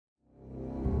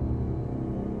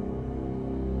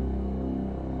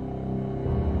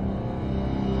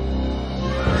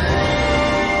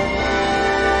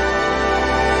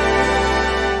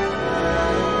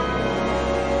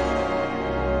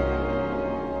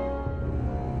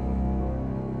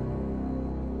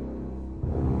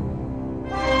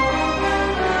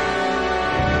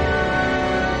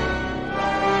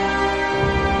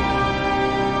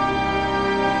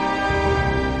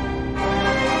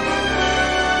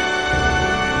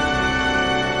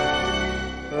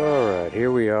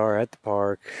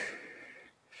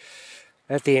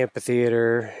at the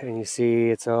amphitheater, and you see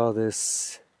it's all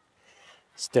this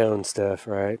stone stuff,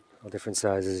 right? All different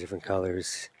sizes, different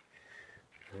colors.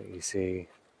 You see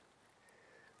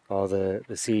all the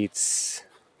seats,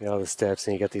 you know, all the steps,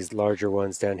 and you got these larger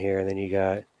ones down here, and then you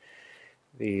got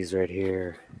these right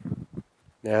here.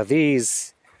 Now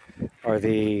these are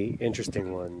the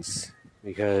interesting ones,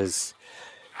 because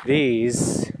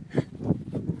these,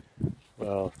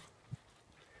 well,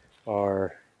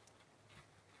 are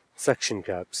suction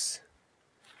cups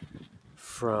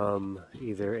from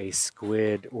either a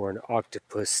squid or an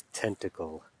octopus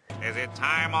tentacle. Is it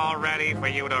time already for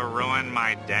you to ruin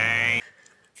my day?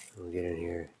 We'll get in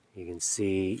here. You can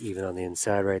see even on the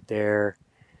inside right there,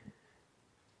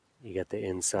 you got the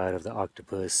inside of the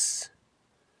octopus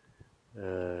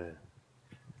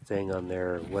thing on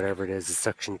there, whatever it is, the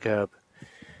suction cup.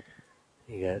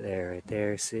 You got there, right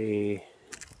there, see?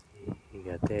 You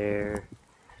got there.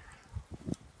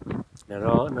 Not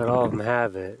all of them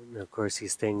have it. And of course,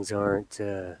 these things aren't,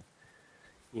 you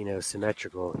know,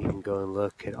 symmetrical. You can go and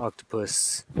look at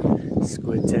octopus,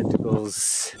 squid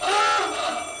tentacles.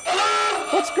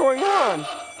 What's going on?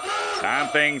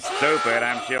 Something stupid,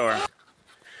 I'm sure.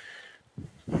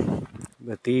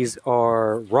 But these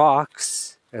are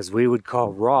rocks, as we would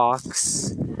call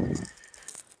rocks.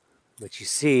 But you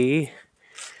see,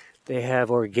 they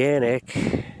have organic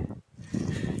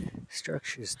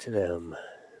structures to them.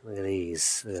 Look at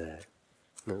these.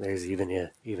 There's even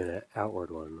an outward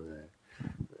one. Look at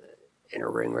that. Inner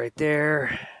ring right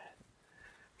there.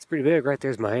 It's pretty big. Right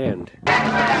there's my hand.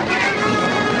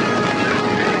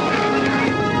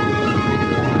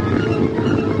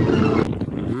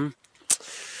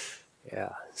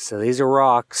 Yeah. So these are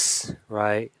rocks,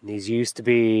 right? And these used to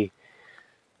be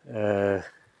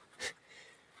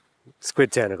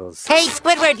squid tentacles. Hey,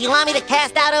 Squidward, do you want me to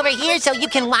cast out over here so you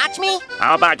can watch me?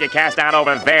 How about you cast out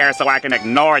over there so I can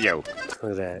ignore you? Look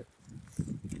at that.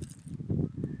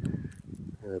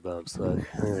 Look at the bumps, look.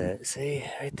 Look at that. See?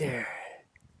 Right there.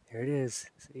 There it is.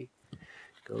 See?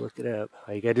 Go look it up.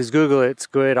 All you gotta do is Google it.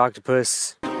 Squid,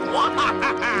 octopus.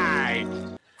 Why?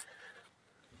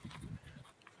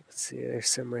 Let's see, there's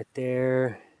some right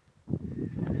there.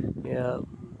 Yeah.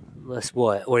 Unless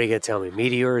what? What are you gonna tell me?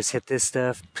 Meteors hit this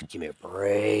stuff? Give me a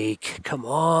break. Come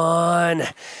on.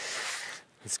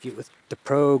 Let's get with the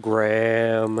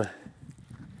program.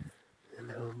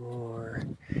 No more.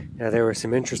 Now there were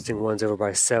some interesting ones over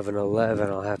by 7-Eleven.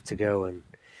 I'll have to go and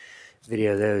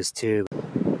video those too.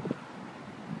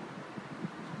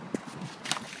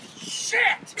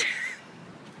 Shit!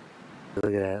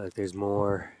 Look at that. Look, there's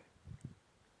more.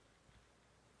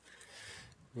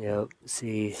 Yep.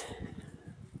 See.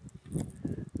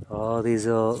 All these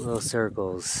little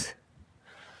circles.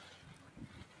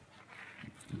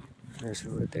 There's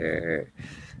one right there.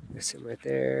 There's some right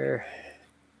there.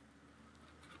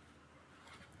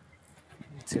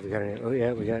 Let's see if we got any. Oh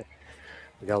yeah, we got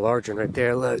a large one right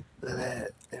there. Look at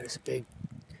that. There's a big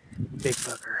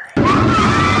fucker.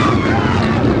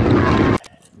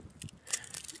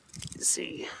 You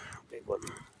see, big one.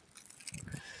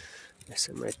 There's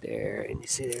some right there, and you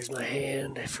see there's my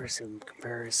hand for some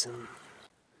comparison.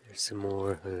 There's some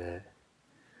more. Look at that.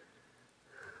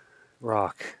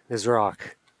 Rock. This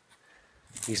rock.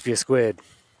 Used to be a squid.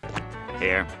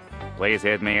 Here, please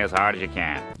hit me as hard as you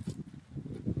can.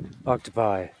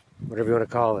 Octopi. Whatever you want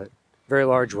to call it. Very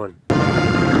large one.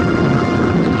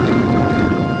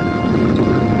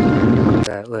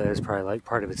 That is probably like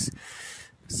part of its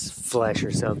flesh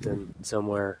or something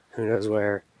somewhere. Who knows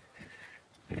where.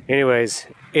 Anyways,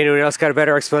 anyone else got a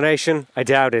better explanation? I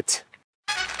doubt it.